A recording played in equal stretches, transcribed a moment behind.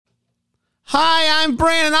Hi, I'm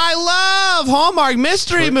Brandon. I love Hallmark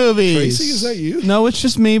mystery movies. Tracy, is that you? No, it's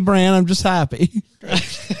just me, Brand. I'm just happy.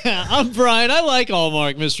 I'm Brian. I like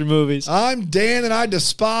Hallmark mystery movies. I'm Dan, and I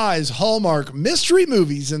despise Hallmark mystery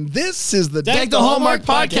movies, and this is the Deck the Hallmark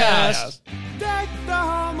podcast. Deck the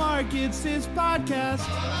Hallmark, it's his podcast.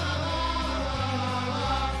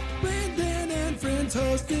 Brandon and friends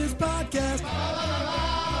host this podcast.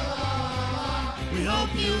 We hope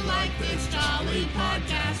you like this jolly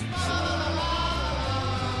podcast.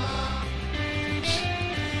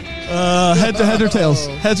 Heads or tails?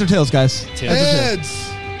 Heads or tails, guys? Heads.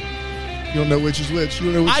 You don't know which is which. You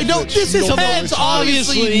don't know which I is don't. which. This You is don't know heads, which is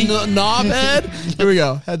obviously. Knob head. Here we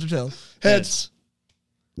go. Heads or tails? Heads.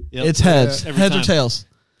 Yep. It's heads. Every Heads time. or tails?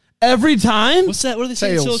 Every time? What's that? What do they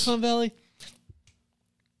say in Tails. Silicon Valley?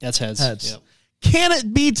 That's heads. Heads. Yep. Can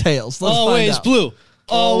it be tails? Let's Always find out. blue.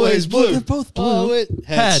 Always blue. They're both blue. Always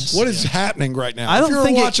Heads. What is happening right now? I If don't you're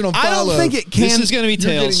think watching on I don't Philo, think it can. This is going to be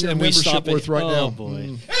You're tails, getting your and we membership stop it. worth right now. Oh,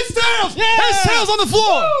 boy. It's tails. Yeah! It's tails on the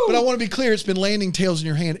floor. But I want to be clear, it's been landing tails in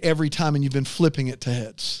your hand every time, and you've been flipping it to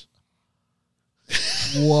heads.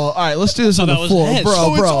 Whoa! All right, let's do this on that the was floor, heads. bro.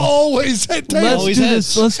 So bro. it's always tails. Let's always do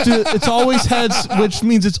heads. this. Let's do it. It's always heads, which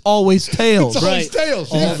means it's always tails. It's always Right.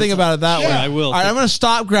 tails. You Yeah. think about it that way. I will. All right, I'm going to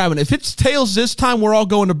stop grabbing. If it's tails this time, we're all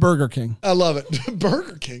going to Burger King. I love it.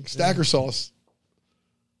 Burger King, stacker sauce.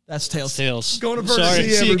 That's tails. Tails. Going to Burger Sorry. King.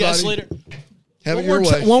 See you guys Everybody. later. Have One it your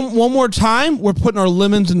more, way. one more time, we're putting our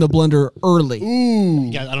lemons in the blender early. Ooh.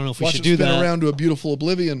 Yeah, I don't know if we Watch should it do spin that. around to a beautiful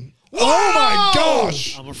oblivion. Oh my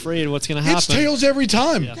gosh! I'm afraid what's going to happen. It's tails every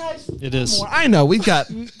time. Yeah, it is. I know. We've got.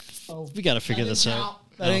 We got to figure this out.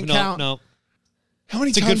 That didn't no, count. No. How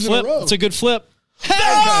many It's a good times in a flip. row? It's a good flip.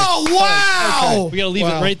 Oh, wow. We got to leave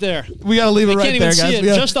Wow. it right there. We got to leave it You right can't there, even guys. see it We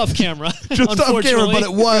gotta- just off camera. just off camera, unfortunately. but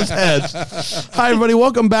it was heads. Hi, everybody.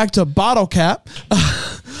 Welcome back to Bottle Cap,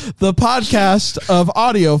 the podcast of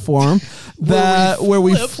audio form where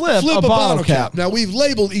we flip Flip a bottle cap. Now we've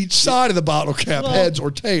labeled each side of the bottle cap Well, heads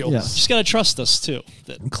or tails. Yeah. Just got to trust us, too.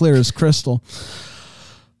 That- Clear as crystal.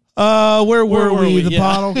 Where were we? The Yeah.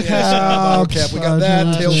 bottle cap. Bottle cap. We got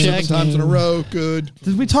that. Tails check. 7 times in a row. Good.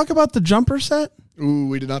 Did we talk about the jumper set? Ooh,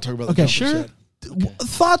 we did not talk about the Okay, jumper set.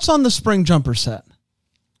 Thoughts on the spring jumper set?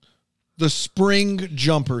 The spring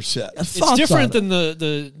jumper set. It's Thoughts different on it?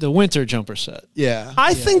 than the winter jumper set. Yeah.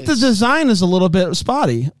 I think the design is a little bit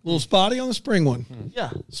spotty. A little spotty on the spring one.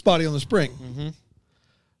 Yeah. Spotty on the spring.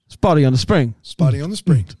 Spotty on the spring. Spotty on the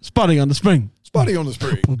spring. Spotty on the spring. Spotty on the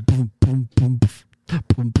spring. Boom, boom, boom, boom,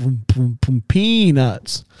 boom, boom, boom, boom.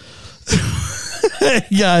 Peanuts. Hey,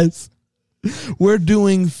 guys, we're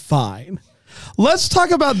doing fine. Let's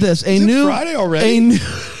talk about this. Is it Friday already?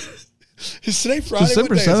 Is today Friday?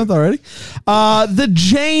 December What day is it? 7th already. The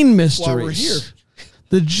Jane Mysteries. While we're here.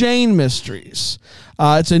 The Jane Mysteries.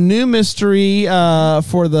 It's a new mystery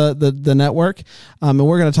for the network, and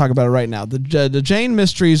we're going to talk about it right now. The Jane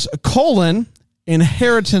Mysteries,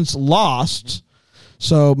 Inheritance Lost.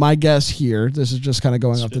 So my guess here, this is just kind of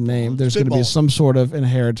going off the name, there's going to be Spitball. some sort of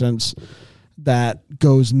inheritance that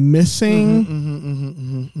goes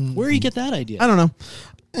missing. Where do you get that idea? I don't know.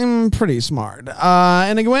 I'm pretty smart.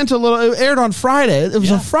 And it went it aired on Friday. It was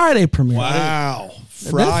a Friday premiere. Wow.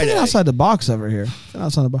 They're Friday. thinking outside the box over here. They're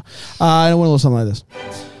outside the box. I want a little something like this.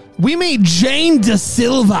 We meet Jane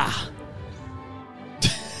DaSilva,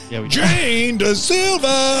 Yeah, we Jane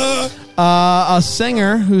DaSilva. a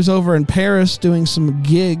singer who's over in Paris doing some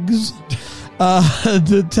gigs.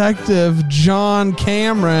 Detective John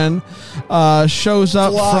Cameron shows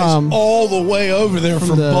up Flies from all the way over there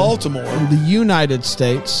from the- Baltimore. the United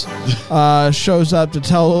States. Shows up to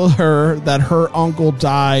tell her that her uncle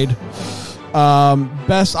died.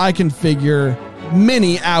 Best I can figure,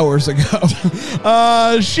 many hours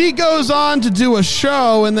ago. She goes on to do a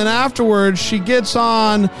show, and then afterwards she gets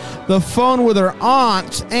on the phone with her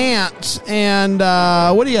aunt, and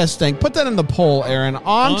what do you guys think? Put that in the poll, Aaron.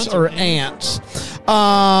 Aunt or aunt?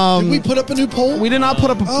 Did we put up a new poll? We did not put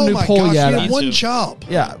up a Oh new my poll gosh, yet. we had Me one too. job.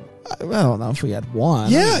 Yeah, I don't know if we had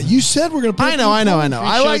one. Yeah, you said we're going to put I know.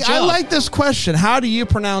 I job. like this question. How do you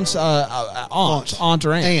pronounce aunt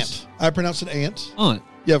or aunt? Ant. I pronounce it ant. Aunt.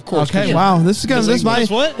 Yeah, of course. Okay, Yeah. wow. This is gonna. This might.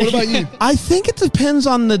 What? What about you? I think it depends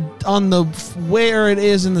on the where it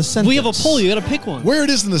is in the sentence. We have a poll. You got to pick one. Where it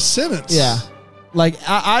is in the sentence. Yeah, like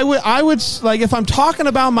I would like if I'm talking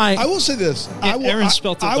about my. I will say this. I will, Aaron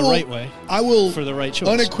spelt it I the will- right way I will for the right choice.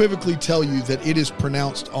 unequivocally tell you that it is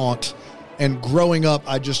pronounced aunt. And growing up,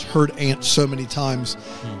 I just heard aunt so many times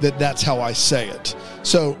that that's how I say it.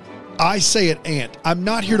 So I say it aunt. I'm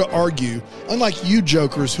not here to argue. Unlike you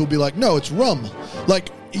jokers who'll be like, no, it's rum. Like,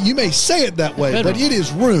 you may say it that way, Bedroom. but it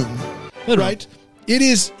is room. Bedroom. Right? It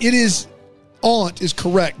is aunt is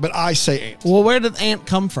correct, but I say aunt. Well, where did aunt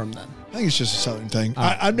come from then? I think it's just a Southern thing.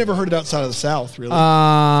 I've never heard it outside of the South, really.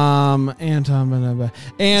 And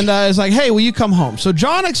it's like, hey, will you come home? So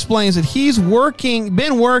John explains that he's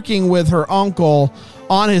been working with her uncle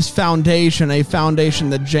on his foundation, a foundation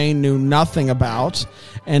that Jane knew nothing about,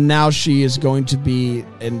 and now she is going to be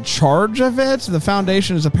in charge of it. The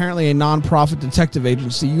foundation is apparently a nonprofit detective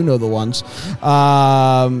agency. You know the ones.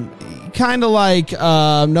 Kind of like,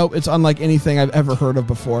 nope, it's unlike anything I've ever heard of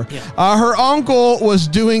before. Yeah. Her uncle was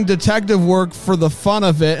doing detective work for the fun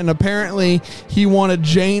of it, and apparently he wanted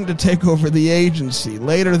Jane to take over the agency.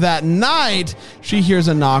 Later that night, she hears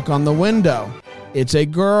a knock on the window. It's a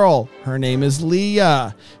girl. Her name is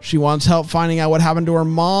Leah. She wants help finding out what happened to her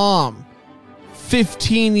mom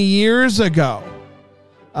 15 years ago.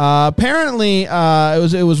 Apparently,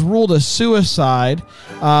 it was ruled a suicide,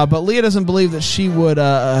 but Leah doesn't believe that she would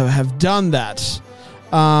have done that.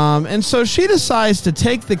 And so she decides to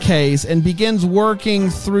take the case and begins working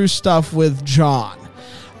through stuff with John.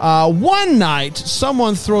 One night,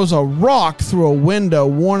 someone throws a rock through a window,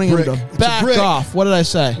 warning him to back off. What did I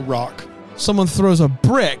say? Rock. Someone throws a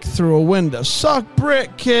brick through a window. Suck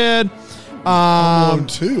brick, kid. Home Alone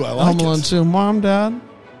 2, I like Home Alone 2. Mom, Dad.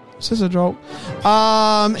 Is this a joke?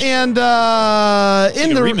 In the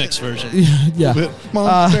remix version. Yeah.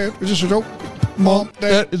 Mom, Dad, is this a joke? Mom,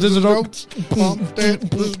 Dad, is this a joke? Mom, Dad, is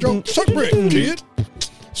this a joke? Suck brick, kid.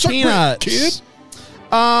 Suck Peanuts. brick, kid.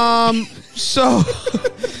 So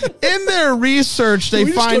in their research, they Can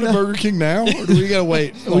we just find go to Burger King now, or do we gotta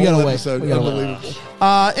wait? We gotta wait. Unbelievable.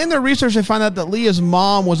 In their research, they find out that Leah's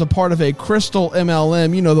mom was a part of a crystal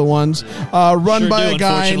MLM, you know the ones, run by a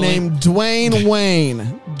guy named Dwayne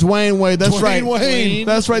Wayne. Dwayne Wayne, that's Dwayne right. Wayne.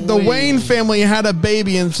 That's right. The Wayne family had a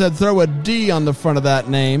baby and said throw a D on the front of that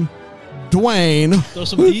name. Dwayne. Throw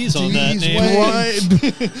some D's on that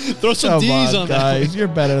name. Throw some D's on guys. that. You're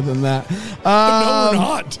better than that. No, we're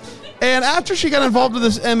not. And after she got involved with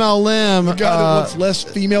this MLM, The guy that wants less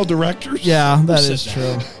female directors. Yeah, that is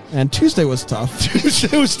true. And Tuesday was tough.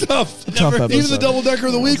 Tuesday was tough. Tough episode. Even the double decker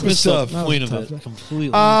of the week was tough. The point of it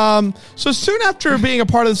completely. So soon after being a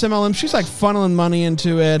part of this MLM, she's like funneling money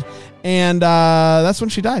into it, and that's when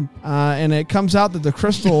she died. And it comes out that the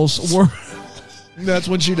crystals were. That's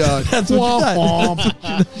when she died. That's when she died.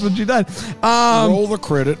 That's when she died. Roll the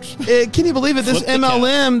credits. Can you believe it? This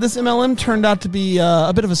MLM turned out to be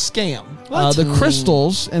a bit of a scam. The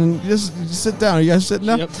crystals, and just sit down. Are you guys sitting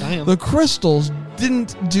down? Yep, I am. The crystals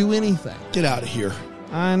didn't do anything. Get out of here.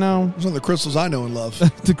 I know. Those are the crystals I know and love.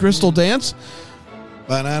 The crystal dance.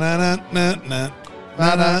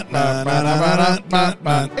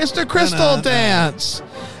 It's the crystal dance.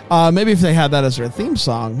 Maybe if they had that as their theme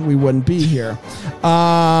song, we wouldn't be here.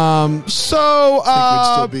 I think we'd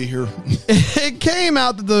still be here. It came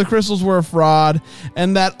out that the crystals were a fraud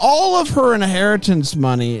and that all of her inheritance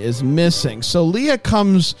money is missing. So Leah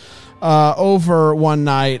comes over one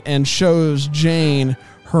night and shows Jane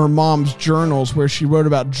her mom's journals where she wrote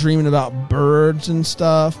about dreaming about birds and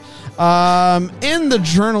stuff. In the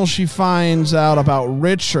journal, she finds out about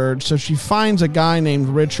Richard. So she finds a guy named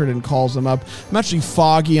Richard and calls him up. I'm actually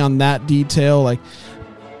foggy on that detail. Like,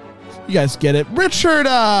 you guys get it.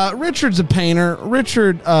 Richard's a painter.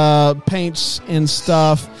 Richard paints and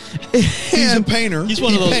stuff. He's a painter. He's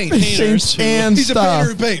one of those painters. And he's stuff. a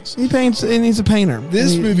painter who paints. He paints, and he's a painter.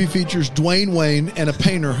 This movie features Dwayne Wayne and a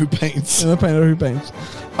painter who paints. And a painter who paints.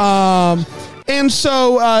 And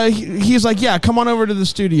so he's like, yeah, come on over to the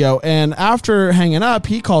studio. And after hanging up,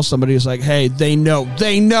 he calls somebody who's like, hey, they know.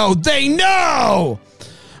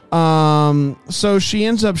 So she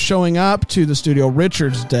ends up showing up to the studio.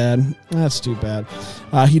 Richard's dead. That's too bad.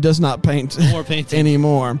 He does not paint No more painting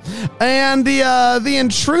anymore. And the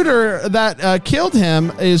intruder that killed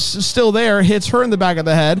him is still there, hits her in the back of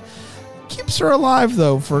the head, keeps her alive,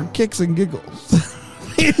 though, for kicks and giggles.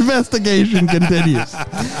 The investigation continues.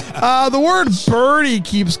 The word birdie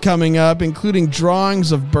keeps coming up, including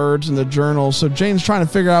drawings of birds in the journal. So Jane's trying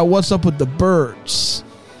to figure out what's up with the birds.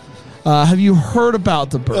 Have you heard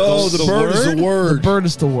about the bird? Oh, the bird is the word. The bird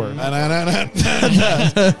is the word.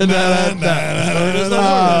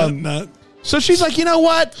 So she's like, you know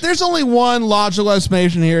what? There's only one logical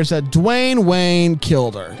explanation here. It's that Dwayne Wayne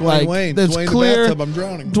killed her. Dwayne Wayne. That's Dwayne clear. the bathtub, I'm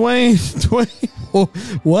drowning. Dwayne.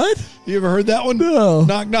 What? You ever heard that one? No.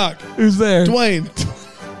 Knock, knock. Who's there? Dwayne.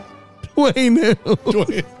 Dwayne who?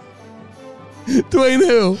 Dwayne. Dwayne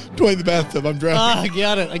who? Dwayne the bathtub, I'm drowning.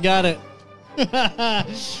 I got it.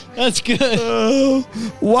 That's good.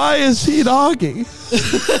 Why is he doggy?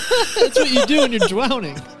 That's what you do when you're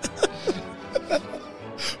drowning.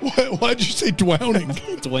 Why'd you say drowning?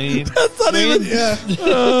 Dwayne. That's not even. Yeah.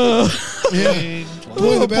 Yeah.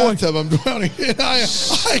 Dwayne the bathtub, I'm drowning.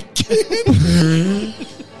 I can't.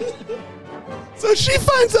 So she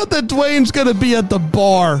finds out that Dwayne's going to be at the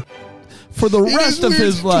bar for the rest of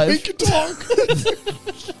his life. Dwayne can talk.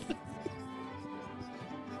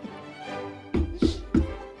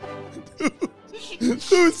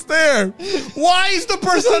 Who's there? Why is the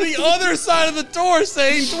person on the other side of the door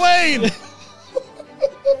saying Dwayne?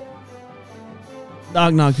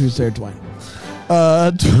 Knock, knock, who's there, Dwayne?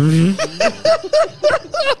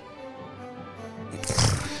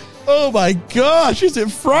 Oh my gosh, is it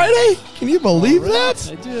Friday? Can you believe that?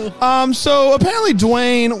 I do. So apparently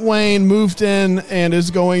Dwayne Wayne moved in and is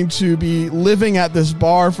going to be living at this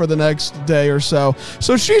bar for the next day or so.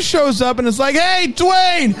 So she shows up and is like, "Hey,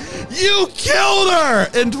 Dwayne, you killed her!"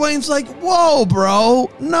 And Dwayne's like, "Whoa, bro.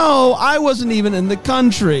 No, I wasn't even in the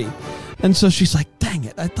country." And so she's like, "Dang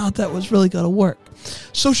it, I thought that was really going to work."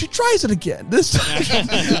 So she tries it again. This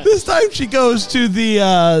time she goes to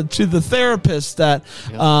the therapist that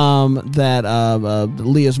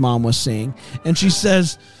Leah's mom was seeing, and she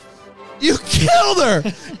says, "You killed her."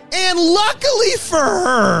 And luckily for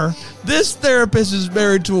her, this therapist is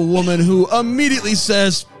married to a woman who immediately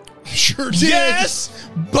says, Sure did. "Yes,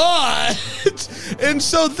 but..." And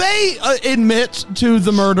so they admit to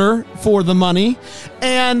the murder for the money,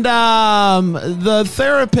 and the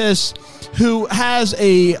therapist, who has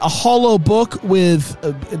a hollow book with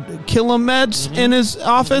kilomeds in his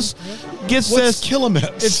office, gets What's this.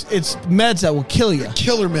 kilomeds? It's meds that will kill you.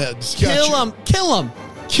 Killer meds. Kill Gotcha. them.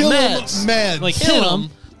 Meds. Like Kill hit 'em. 'em.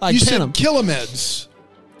 Like You hit said 'em. kilomeds.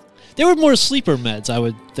 They were more sleeper meds, I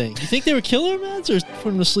would think. You think they were killer meds or put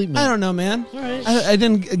them to sleep meds? I don't know, man. All right. I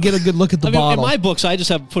didn't get a good look at the I mean, bottle. in my books, I just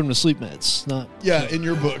have put them to sleep meds. Not. Yeah, in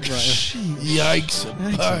your book. Yikes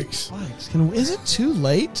and bugs. Is it too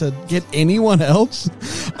late to get anyone else?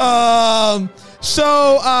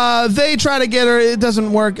 So they try to get her. It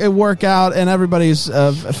doesn't work out, and everybody's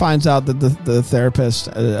finds out that the therapist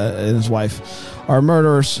and his wife are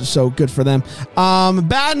murderers. So good for them.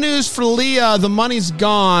 Bad news for Leah: the money's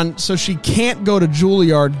gone, so she can't go to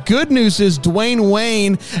Juilliard. Good news is Dwayne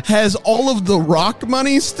Wayne has all of the rock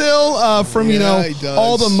money still from he does.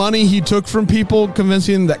 all the money he took from people,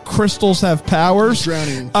 convincing them that crystals have powers.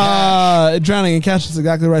 Drowning in cash. Drowning in cash is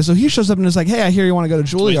exactly right. So he shows up and is like, "Hey, I hear you want to go to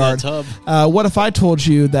Juilliard. What if I told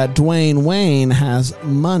you that Dwayne Wayne has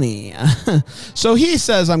money?" So he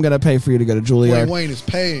says, "I'm going to pay for you to go to Juilliard." Dwayne Wayne is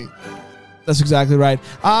paying. That's exactly right.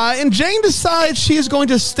 And Jane decides she is going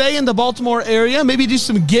to stay in the Baltimore area, maybe do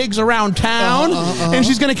some gigs around town, and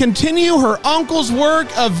she's going to continue her uncle's work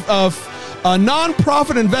of a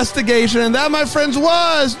non-profit investigation, and that, my friends,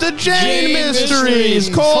 was the Jane Mysteries,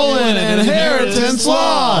 Inheritance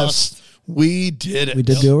Lost. We did it. We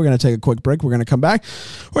did do it. We're going to take a quick break. We're going to come back.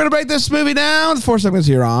 We're going to break this movie down. 4 seconds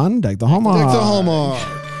here on Deck the Hallmark. Deck the Hallmark.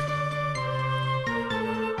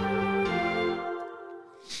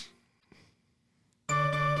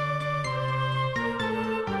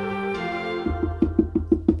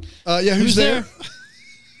 Yeah, who's there?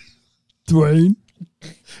 Dwayne.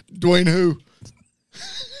 Dwayne who?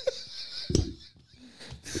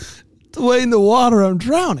 Dwayne the water, I'm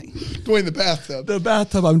drowning. Dwayne the bathtub. The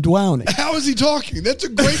bathtub, I'm drowning. How is he talking? That's a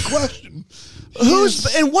great question.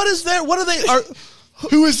 And what is there? What are they?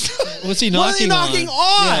 Who is? What's he What are they knocking knocking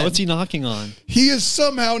on? Yeah, what's he knocking on? He is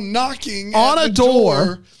somehow knocking On at a the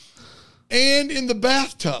door. and in the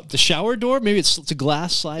bathtub. The shower door? Maybe it's a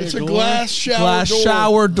glass slider It's door. a glass shower Glass door.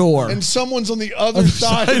 shower door. And someone's on the other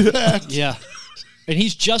side of that. Yeah. And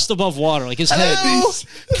he's just above water, like his head. Hello?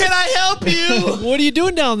 Can I help you? What are you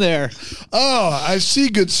doing down there? Oh, I see,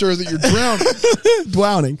 good sir, that you're drowning.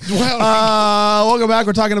 Drowning. Drowning. Welcome back.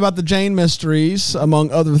 We're talking about the Jane Mysteries,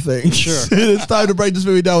 among other things. Sure. It's time to break this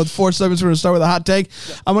movie down with 4 segments. We're going to start with a hot take.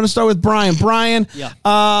 I'm going to start with Brian. Brian,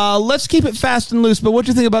 let's keep it fast and loose, but what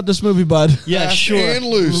do you think about this movie, bud? Yeah, Fast sure. and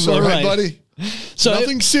loose, all right, buddy? So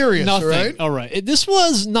Nothing serious, nothing. all right? All right. This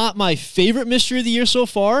was not my favorite mystery of the year so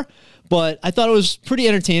far, but I thought it was pretty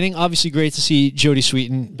entertaining. Obviously, great to see Jodie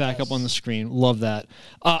Sweetin back up on the screen. Love that.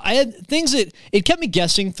 I had things that it kept me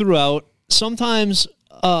guessing throughout. Sometimes,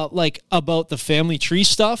 like about the family tree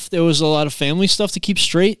stuff, there was a lot of family stuff to keep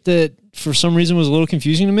straight that for some reason was a little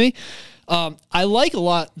confusing to me. I like a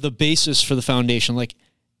lot the basis for the foundation, like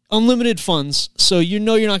unlimited funds. So you're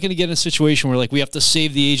not going to get in a situation where like we have to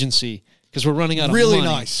save the agency because we're running out of money. Really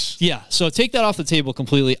nice. Yeah. So take that off the table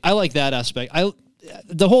completely. I like that aspect.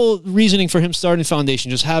 The whole reasoning for him starting the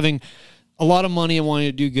foundation, just having a lot of money and wanting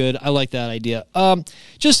to do good. I like that idea.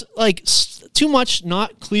 Just like too much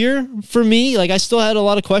not clear for me. Like I still had a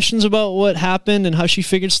lot of questions about what happened and how she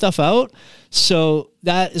figured stuff out. So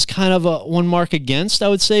that is kind of a one mark against, I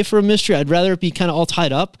would say, for a mystery. I'd rather it be kind of all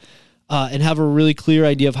tied up and have a really clear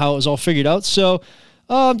idea of how it was all figured out. So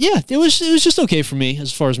it was just okay for me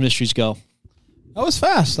as far as mysteries go. That was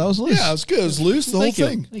fast. That was loose. Yeah, it was good. It was loose, the whole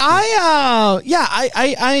thing.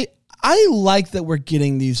 I like that we're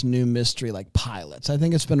getting these new mystery like pilots. I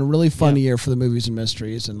think it's been a really fun year for the movies and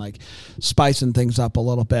mysteries and like spicing things up a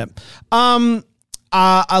little bit.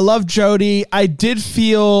 I love Jodie. I did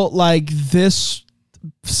feel like this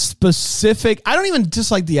specific. I don't even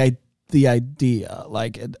dislike the idea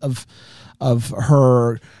like of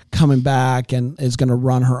her coming back and is going to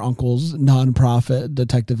run her uncle's nonprofit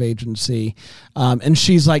detective agency. And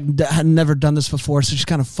she's like, had never done this before. So she's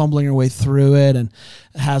kind of fumbling her way through it and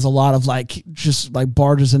has a lot of like, just like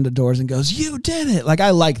barges into doors and goes, you did it. Like, I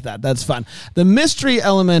like that. That's fun. The mystery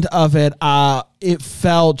element of it, it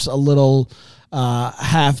felt a little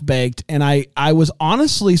half baked. And I was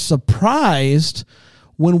honestly surprised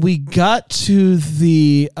when we got to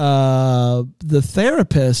the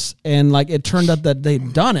therapist and like it turned out that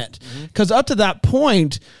they'd done it, because up to that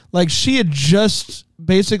point, like she had just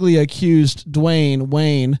basically accused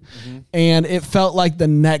Wayne, and it felt like the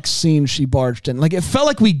next scene she barged in. Like it felt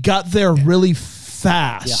like we got there really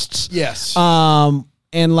fast. Yeah. Yes.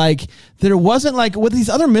 And like there wasn't like with these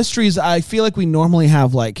other mysteries, I feel like we normally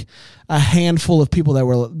have like a handful of people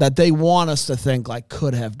that they want us to think like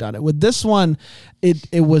could have done it. With this one,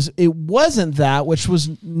 it wasn't that, which was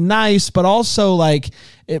nice, but also like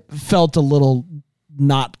it felt a little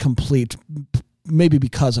not complete, maybe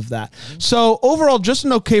because of that. So overall, just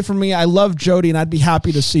an okay for me. I love Jodie, and I'd be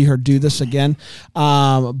happy to see her do this again.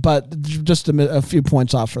 But just a few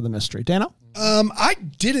points off for the mystery. Dano? I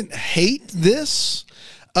didn't hate this.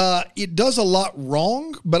 It does a lot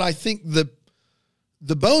wrong, but I think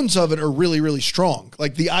the bones of it are really, really strong.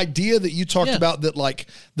 Like the idea that you talked about that like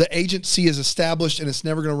the agency is established and it's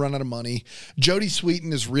never going to run out of money. Jodie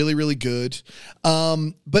Sweetin is really, really good.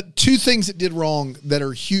 But two things it did wrong that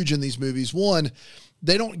are huge in these movies. One,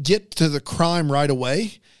 they don't get to the crime right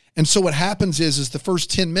away. And so what happens is the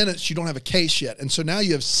first 10 minutes, you don't have a case yet. And so now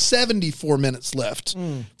you have 74 minutes left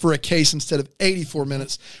for a case instead of 84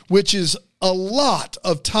 minutes, which is a lot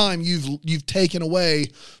of time you've taken away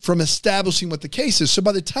from establishing what the case is. So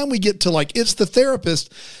by the time we get to like, it's the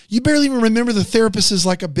therapist, you barely even remember the therapist is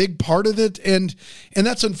like a big part of it. And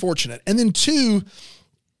that's unfortunate. And then two,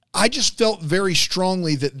 I just felt very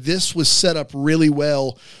strongly that this was set up really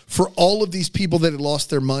well for all of these people that had lost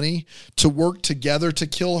their money to work together to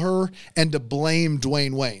kill her and to blame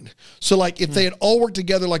Dwayne Wayne. So like if they had all worked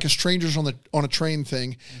together like a strangers on a train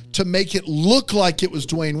thing to make it look like it was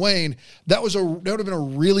Dwayne Wayne, that would have been a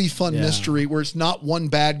really fun mystery where it's not one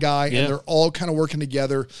bad guy and they're all kind of working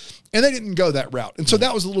together, and they didn't go that route. And so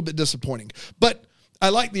that was a little bit disappointing. But I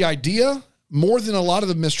like the idea more than a lot of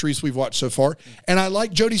the mysteries we've watched so far. And I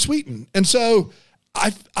like Jodie Sweetin. And so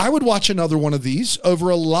I would watch another one of these over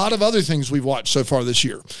a lot of other things we've watched so far this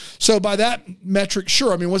year. So by that metric,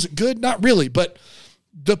 sure. I mean, was it good? Not really, but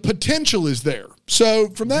the potential is there. So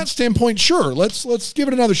from that standpoint, sure. Let's give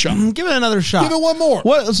it another shot. Give it another shot. Give it one more.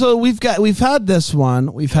 What? So we've had this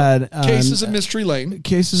one. We've had Cases of Mystery Lane.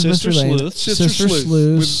 Cases of Mystery Lane. Sister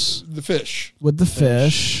Sleuth with the fish. With the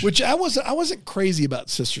fish. Which I wasn't crazy about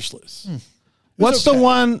Sister Sleuth. What's the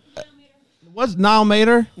one? What's Nile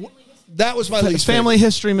Mater? That was my least Family favorite.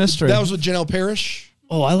 History Mystery. That was with Janelle Parrish.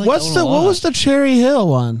 Oh, I like What was the Cherry Hill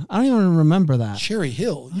one? I don't even remember that. Cherry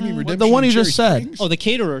Hill. You mean Redemption? The one you Cherry just said. Springs? Oh, the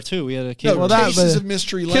Caterer too. We had a Caterer. No, Cases of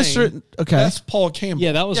Mystery Lane. Okay. That's Paul Campbell.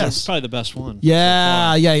 Yeah, that was probably the best one.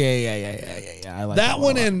 Yeah. I like that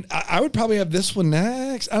one, and I would probably have this one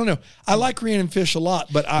next. I don't know. I like Rhiannon Fish a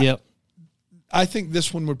lot, but I think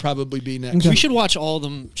this one would probably be next. Okay. We should watch all of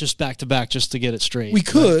them just back to back just to get it straight. We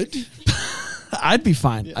could. I'd be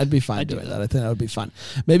fine. I'd be fine doing that. I think that would be fun.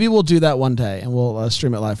 Maybe we'll do that one day, and we'll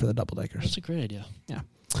stream it live for the Double Deckers. That's a great idea. Yeah.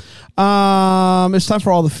 It's time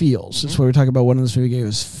for all the feels. It's where we talk about what in this movie gave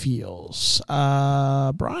us feels.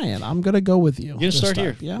 Brian, I'm gonna go with you. You're gonna start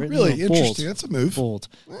here. Yeah. Really interesting. That's a move. Bold.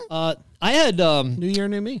 I had New year,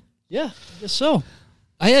 new me. Yeah, I guess so.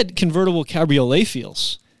 I had convertible cabriolet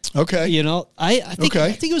feels. Okay. You know, I think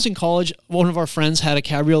it was in college. One of our friends had a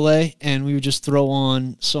cabriolet, and we would just throw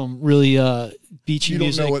on some really beachy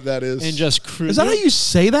music. You don't know what that is. And just cruise. Is that how you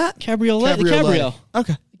say that? Cabriolet? Cabriolet.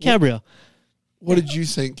 Okay. Cabrio. What did you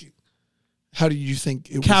think? How did you think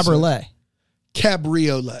it was? Cabriolet.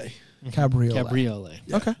 Cabriolet. Cabriolet. Cabriolet.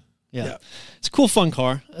 Yeah. Okay. Yeah. It's a cool, fun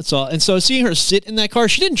car. That's all. And so seeing her sit in that car,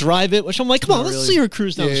 she didn't drive it, which I'm like, come on, let's see her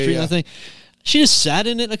cruise down the street. And I think she just sat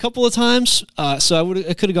in it a couple of times. So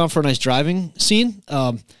I could have gone for a nice driving scene.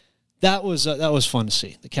 That was fun to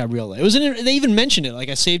see, the cabriolet. It was they even mentioned it, like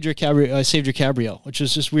I saved your cabrio, which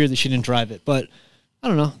was just weird that she didn't drive it. But I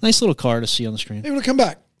don't know, nice little car to see on the screen. Maybe it'll come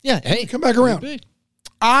back. Yeah, hey, come back around.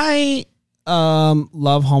 I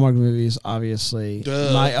love Hallmark movies, obviously.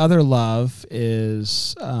 Duh. My other love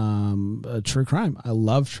is true crime. I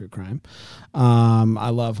love true crime. I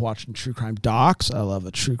love watching true crime docs. I love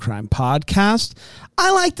a true crime podcast.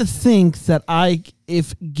 I like to think that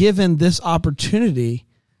if given this opportunity,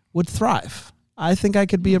 would thrive. I think I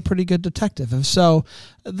could be a pretty good detective. If so,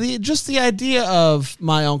 the idea of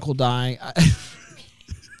my uncle dying...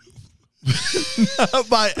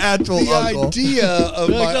 Not my actual uncle. The idea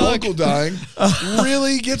of my uncle dying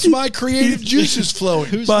really gets my creative juices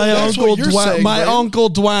flowing. My uncle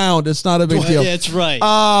drowned. It's not a big deal. Yeah, it's right.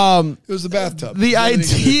 It was the bathtub. The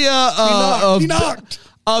idea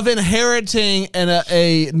of inheriting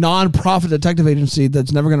a non-profit detective agency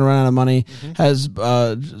that's never going to run out of money has.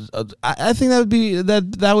 I think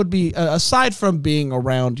that would be aside from being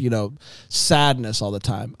around, sadness all the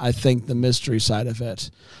time. I think the mystery side of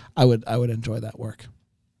it. I would enjoy that work.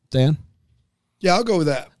 Dan? Yeah, I'll go with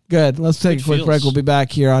that. Good. Let's take a quick break. We'll be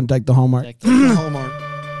back here on Deck the Hallmark. Hallmark.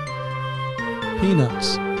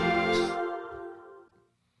 Peanuts.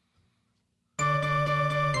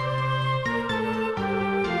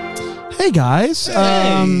 Hey, guys.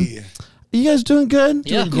 Hey. You guys doing good?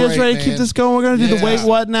 Yeah. You guys ready to keep this going? We're going to do the Wait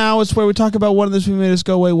What now. It's where we talk about one of this movie made us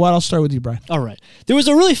go, wait, what? I'll start with you, Brian. All right. There was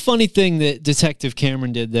a really funny thing that Detective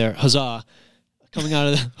Cameron did there. Huzzah. Coming out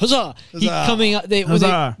of the huzzah!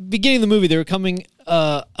 Beginning of the movie, they were coming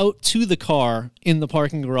out to the car in the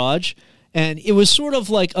parking garage, and it was sort of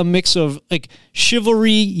like a mix of like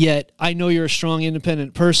chivalry, yet I know you're a strong,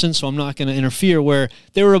 independent person, so I'm not going to interfere. Where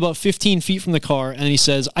they were about 15 feet from the car, and he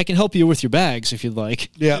says, "I can help you with your bags if you'd like."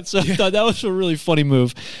 Yeah. And so I thought that was a really funny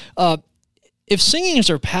move. If singing is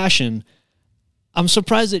her passion, I'm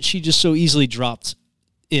surprised that she just so easily dropped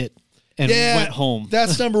it. And went home.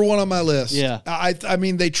 That's number one on my list. Yeah. I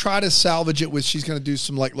mean, they try to salvage it with she's going to do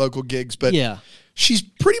some like local gigs, but yeah. She's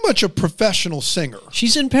pretty much a professional singer.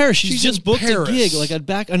 She's in Paris. She's just booked a gig, like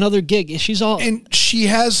another gig. She's all, and she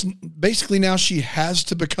has basically now she has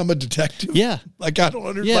to become a detective. Yeah. Like I don't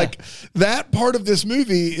understand. Like that part of this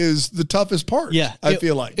movie is the toughest part. Yeah. I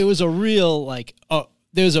feel like it was a real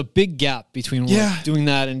there's a big gap between doing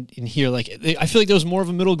that and here. Like I feel like there was more of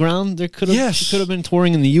a middle ground. There could have she could have been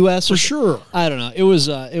touring in the U.S. for sure. I don't know. It was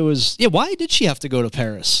why did she have to go to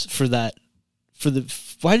Paris for that?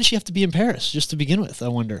 Why did she have to be in Paris just to begin with? I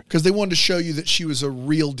wonder. Because they wanted to show you that she was a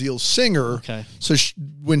real deal singer. Okay. So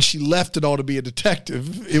when she left it all to be a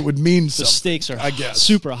detective, it would mean the stakes are, I guess,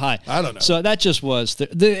 super high. I don't know. So that just was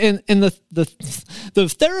the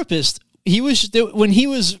therapist. When he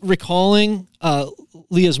was recalling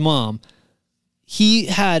Leah's mom, he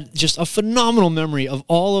had just a phenomenal memory of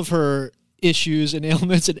all of her issues and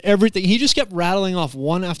ailments and everything. He just kept rattling off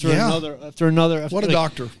one after another. What a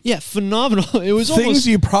doctor. Yeah, phenomenal. It was things almost,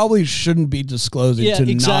 you probably shouldn't be disclosing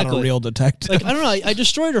to not a real detective. Like, I don't know. I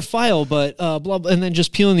destroyed her file, but blah, blah, and then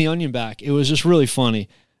just peeling the onion back. It was just really funny.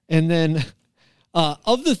 And then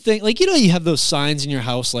of the thing, like, you have those signs in your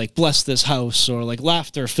house, like bless this house or like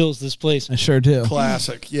laughter fills this place. I sure do.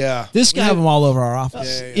 Classic. Yeah. This guy we have them all over our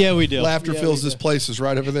office. Yeah, we do. Laughter fills this place is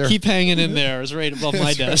right over there. Keep hanging in there. It's right above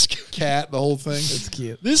my desk. Cat, the whole thing. It's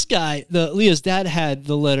cute. This guy, Leah's dad, had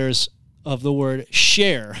the letters of the word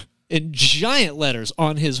share in giant letters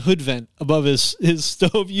on his hood vent above his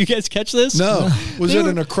stove. You guys catch this? No. Was it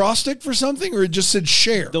an acrostic for something or it just said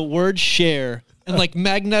share? The word share. And like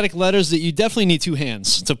magnetic letters that you definitely need two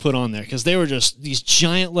hands to put on there because they were just these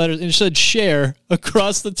giant letters. And it said share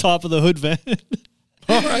across the top of the hood vent.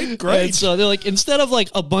 All right, great. And so they're like, instead of like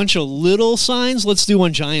a bunch of little signs, let's do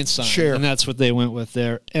one giant sign. Share. And that's what they went with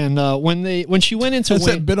there. And when she went into Has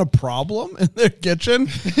that been a problem in their kitchen?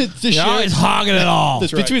 You're always hogging it all.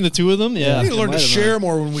 Between the two of them, yeah. We need to learn to share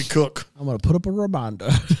more when we cook. I'm going to put up a reminder.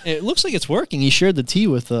 It looks like it's working. He shared the tea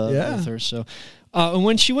with her. So, and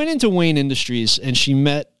when she went into Wayne Industries and she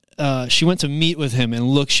went to meet with him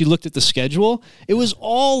and she looked at the schedule. It was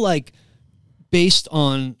all like based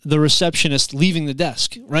on the receptionist leaving the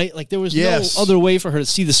desk, right? Like there was no other way for her to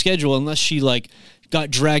see the schedule unless she like got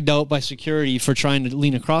dragged out by security for trying to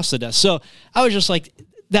lean across the desk. So I was just like,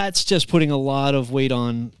 that's just putting a lot of weight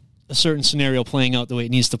on a certain scenario playing out the way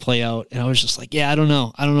it needs to play out. And I was just like, I don't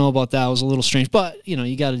know about that. It was a little strange, but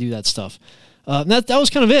you got to do that stuff. That was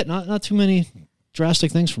kind of it. Not too many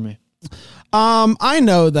drastic things for me. I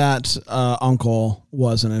know that Uncle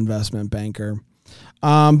was an investment banker.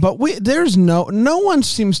 But there's no one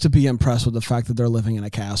seems to be impressed with the fact that they're living in a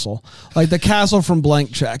castle, like the castle from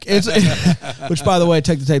Blank Check. It's which, by the way,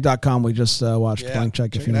 takethetape.com. We just watched Blank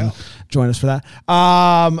Check. If you want to join us for that,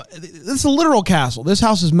 it's a literal castle. This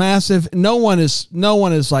house is massive. No one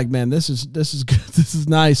is like, man, this is good. This is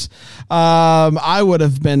nice. I would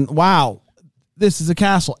have been, wow. This is a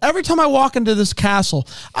castle. Every time I walk into this castle,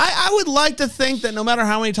 I would like to think that no matter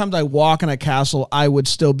how many times I walk in a castle, I would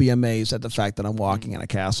still be amazed at the fact that I'm walking in a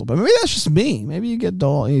castle. But maybe that's just me. Maybe you get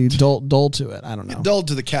dull to it. I don't know. Dull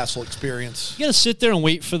to the castle experience. You got to sit there and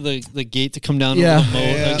wait for the gate to come down over the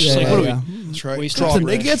moat. That's right.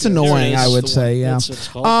 It gets annoying, I would say, yeah.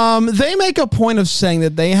 They make a point of saying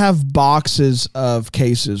that they have boxes of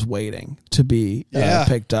cases waiting to be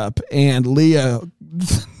picked up. And Leah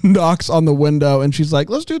knocks on the window and she's like,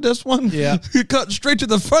 let's do this one. Yeah. You cut straight to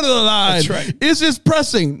the front of the line. That's right. Is this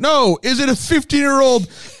pressing? No. Is it a 15-year-old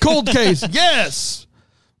cold case? Yes.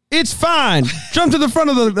 It's fine. Jump to the front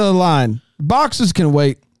of the line. Boxes can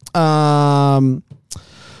wait.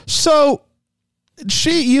 So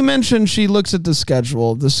you mentioned she looks at the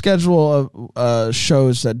schedule. The schedule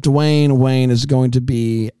shows that Dwayne Wayne is going to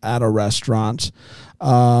be at a restaurant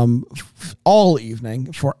all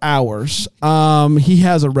evening for hours. He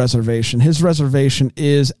has a reservation. His reservation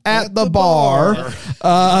is at the bar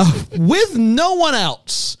with no one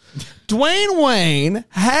else. Dwayne Wayne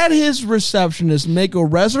had his receptionist make a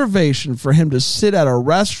reservation for him to sit at a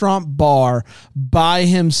restaurant bar by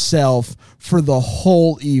himself for the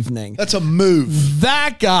whole evening. That's a move.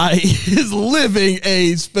 That guy is living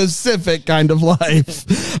a specific kind of life.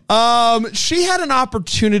 She had an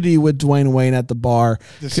opportunity with Dwayne Wayne at the bar.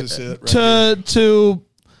 This is it. Right to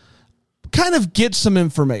kind of get some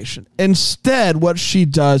information. Instead, what she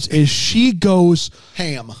does is she goes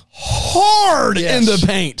ham hard in the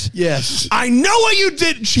paint. Yes. I know what you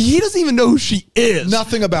did. He doesn't even know who she is.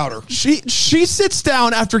 Nothing about her. She sits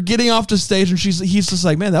down after getting off the stage and he's just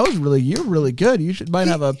like, man, you're really good. You might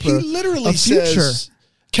have a future. He literally says,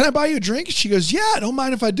 can I buy you a drink? She goes, yeah, I don't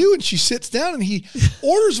mind if I do. And she sits down and he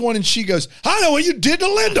orders one and she goes, I know what you did to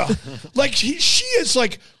Linda. Like she is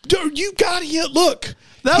like, dude, you got to look.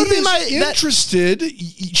 That would be interested.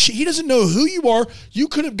 He doesn't know who you are. You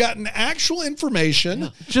could have gotten actual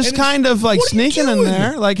information. Just kind of like sneaking in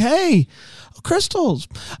there, like, hey, crystals.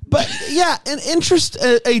 But yeah, an interest,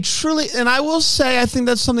 a truly, and I will say, I think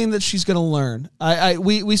that's something that she's going to learn.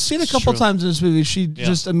 We see it a couple times in this movie. She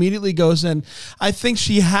just immediately goes in. I think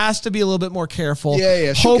she has to be a little bit more careful.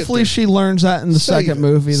 Yeah. Hopefully she learns that in the second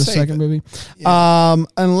movie. Yeah.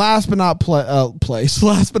 And last but not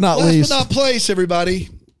least, everybody.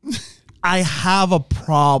 I have a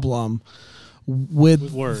problem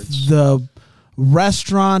with words. The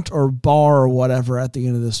restaurant or bar or whatever at the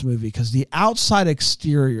end of this movie, because the outside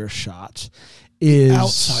exterior shot is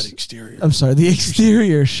the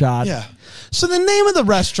exterior shot. Yeah. So the name of the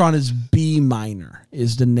restaurant is B Minor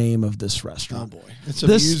is the name of this restaurant. Oh boy. It's a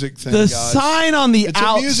music thing, the guys. sign on the outside.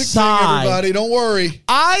 It's a music thing, everybody. Don't worry.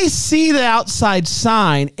 I see the outside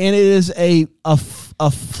sign and it is a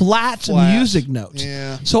flat music note.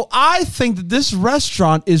 Yeah. So I think that this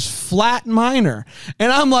restaurant is Flat Minor.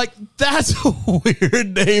 And I'm like, that's a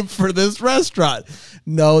weird name for this restaurant.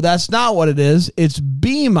 No, that's not what it is. It's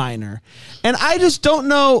B Minor. And I just don't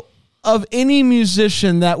know of any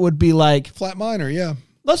musician that would be like, Flat Minor, yeah.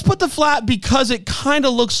 Let's put the flat because it kind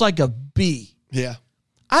of looks like a B. Yeah.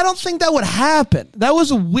 I don't think that would happen. That was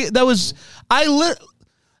a weird,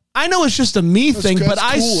 I know it's just a me thing, but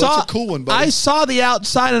I saw That's a cool one, buddy. I saw the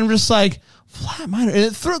outside and I'm just like, Flat Minor, and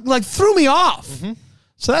it threw me off. Mm-hmm.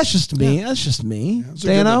 So that's just me. Yeah. That's just me.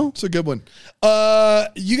 Dano? It's a good one.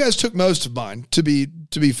 You guys took most of mine. To be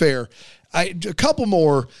fair, a couple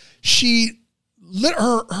more.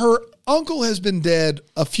 Her uncle has been dead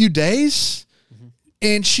a few days,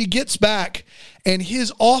 and she gets back, and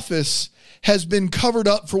his office has been covered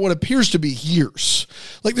up for what appears to be years.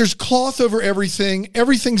 Like there's cloth over everything.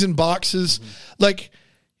 Everything's in boxes. Like,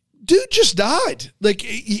 dude just died. Like,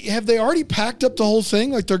 have they already packed up the whole thing?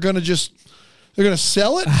 Like they're going to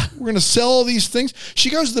sell it. We're going to sell all these things. She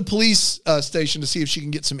goes to the police station to see if she can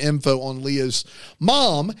get some info on Leah's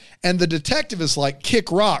mom. And the detective is like,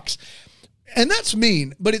 kick rocks. And that's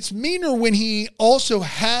mean, but it's meaner when he also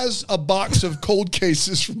has a box of cold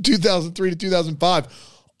cases from 2003 to 2005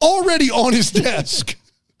 already on his desk.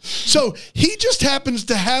 So he just happens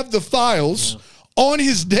to have the files on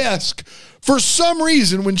his desk. For some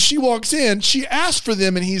reason, when she walks in, she asks for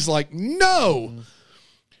them and he's like, no.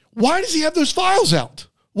 Why does he have those files out?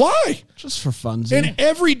 Why? Just for funsies. And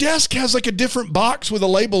every desk has like a different box with a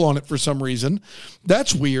label on it for some reason.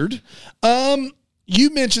 That's weird. You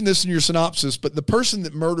mentioned this in your synopsis, but the person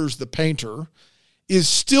that murders the painter is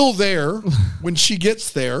still there when she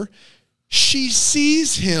gets there. She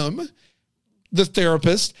sees him, the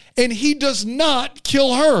therapist, and he does not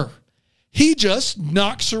kill her. He just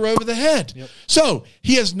knocks her over the head. Yep. So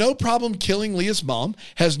he has no problem killing Leah's mom,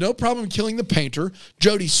 has no problem killing the painter.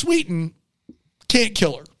 Jodie Sweetin can't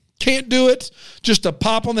kill her. Can't do it. Just a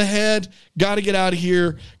pop on the head. Got to get out of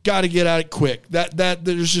here. Got to get out of it quick. That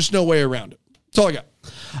there's just no way around it. That's all I got.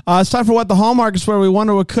 It's time for What the Hallmark is, where we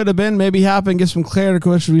wonder what could have been, maybe happened, get some clarity,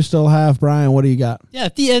 which we still have. Brian, what do you got? Yeah,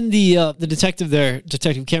 at the end, the detective there,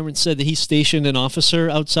 Detective Cameron, said that he stationed an officer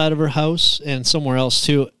outside of her house and somewhere else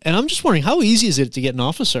too. And I'm just wondering, how easy is it to get an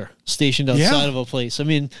officer stationed outside of a place? I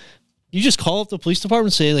mean, you just call up the police department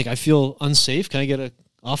and say, like, I feel unsafe. Can I get an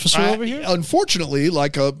officer over here? Unfortunately,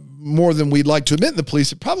 more than we'd like to admit in the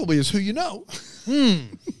police, it probably is who you know.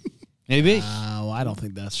 Maybe. I don't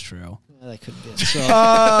think that's true. That could be it. So.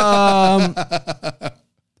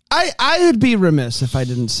 I would be remiss if I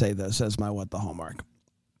didn't say this as my What the Hallmark.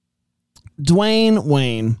 Dwayne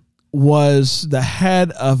Wayne was the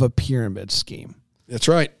head of a pyramid scheme. That's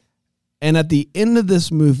right. And at the end of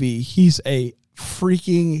this movie, he's a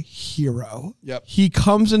freaking hero. Yep. He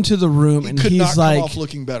comes into the room and could he's not like, come off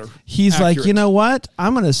looking better. He's Accurate. like, you know what?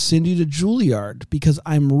 I'm going to send you to Juilliard because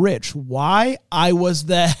I'm rich. Why? I was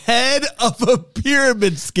the head of a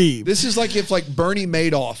pyramid scheme. This is like if Bernie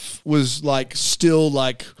Madoff was still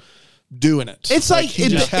doing it. It's like he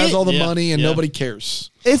just has all the money and nobody cares.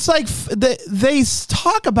 It's like they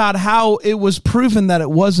talk about how it was proven that it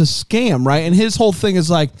was a scam, right? And his whole thing is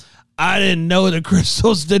like, I didn't know the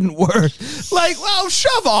crystals didn't work. Like, well,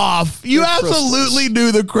 shove off. You absolutely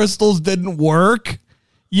knew the crystals didn't work,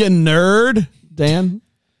 you nerd. Dan?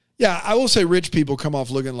 Yeah, I will say rich people come off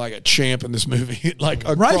looking like a champ in this movie.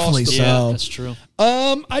 Rightfully so. Yeah, that's true.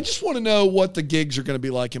 I just want to know what the gigs are going to be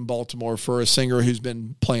like in Baltimore for a singer who's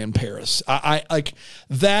been playing Paris. I like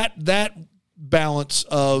that balance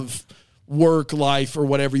of work, life, or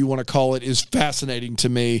whatever you want to call it is fascinating to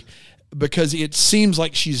me. Because it seems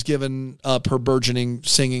like she's given up her burgeoning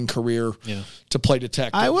singing career to play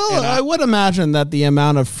detective. I would imagine that the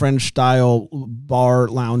amount of French style bar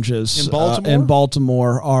lounges in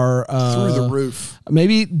Baltimore are through the roof.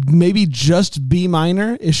 Maybe just B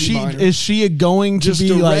minor. Is she going to just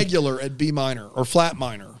be a regular at B minor or flat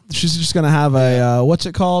minor? She's just going to have a what's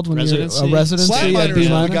it called when residency? You're a residency? Flat minor at B is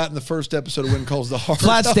what minor? we got in the first episode of When Calls the Heart.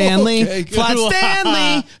 Flat Stanley. Okay, good. Flat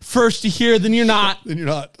Stanley. First you hear, then you're not. Then you're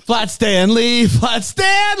not. Flat Stanley.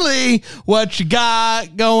 What you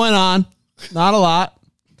got going on? Not a lot.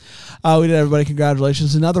 We did, everybody.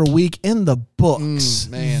 Congratulations. Another week in the books.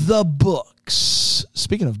 Man. The books.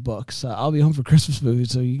 Speaking of books, I'll be home for Christmas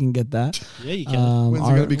movies, so you can get that. Yeah, you can. When's it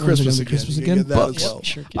going to be Christmas again? Christmas You can again? get that Books. as well.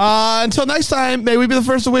 Sure can. Until next time, may we be the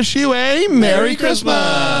first to wish you a Merry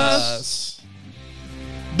Christmas.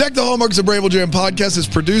 Deck the Hallmark is a Bramble Jam podcast. It's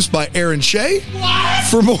produced by Aaron Shea. What?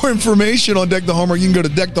 For more information on Deck the Hallmark, you can go to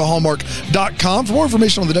deckthehallmark.com. For more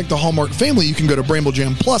information on the Deck the Hallmark family, you can go to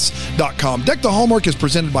bramblejamplus.com. Deck the Hallmark is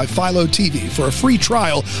presented by Philo TV. For a free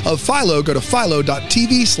trial of Philo, go to philo.tv/DTH.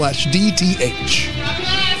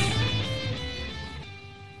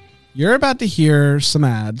 You're about to hear some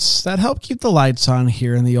ads that help keep the lights on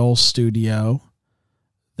here in the old studio.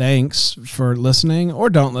 Thanks for listening or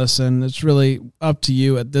don't listen. It's really up to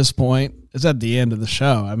you at this point. It's at the end of the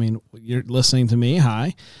show. I mean, you're listening to me.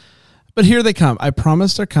 Hi. But here they come. I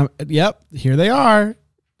promise they're coming. Yep, here they are.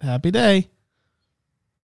 Happy day.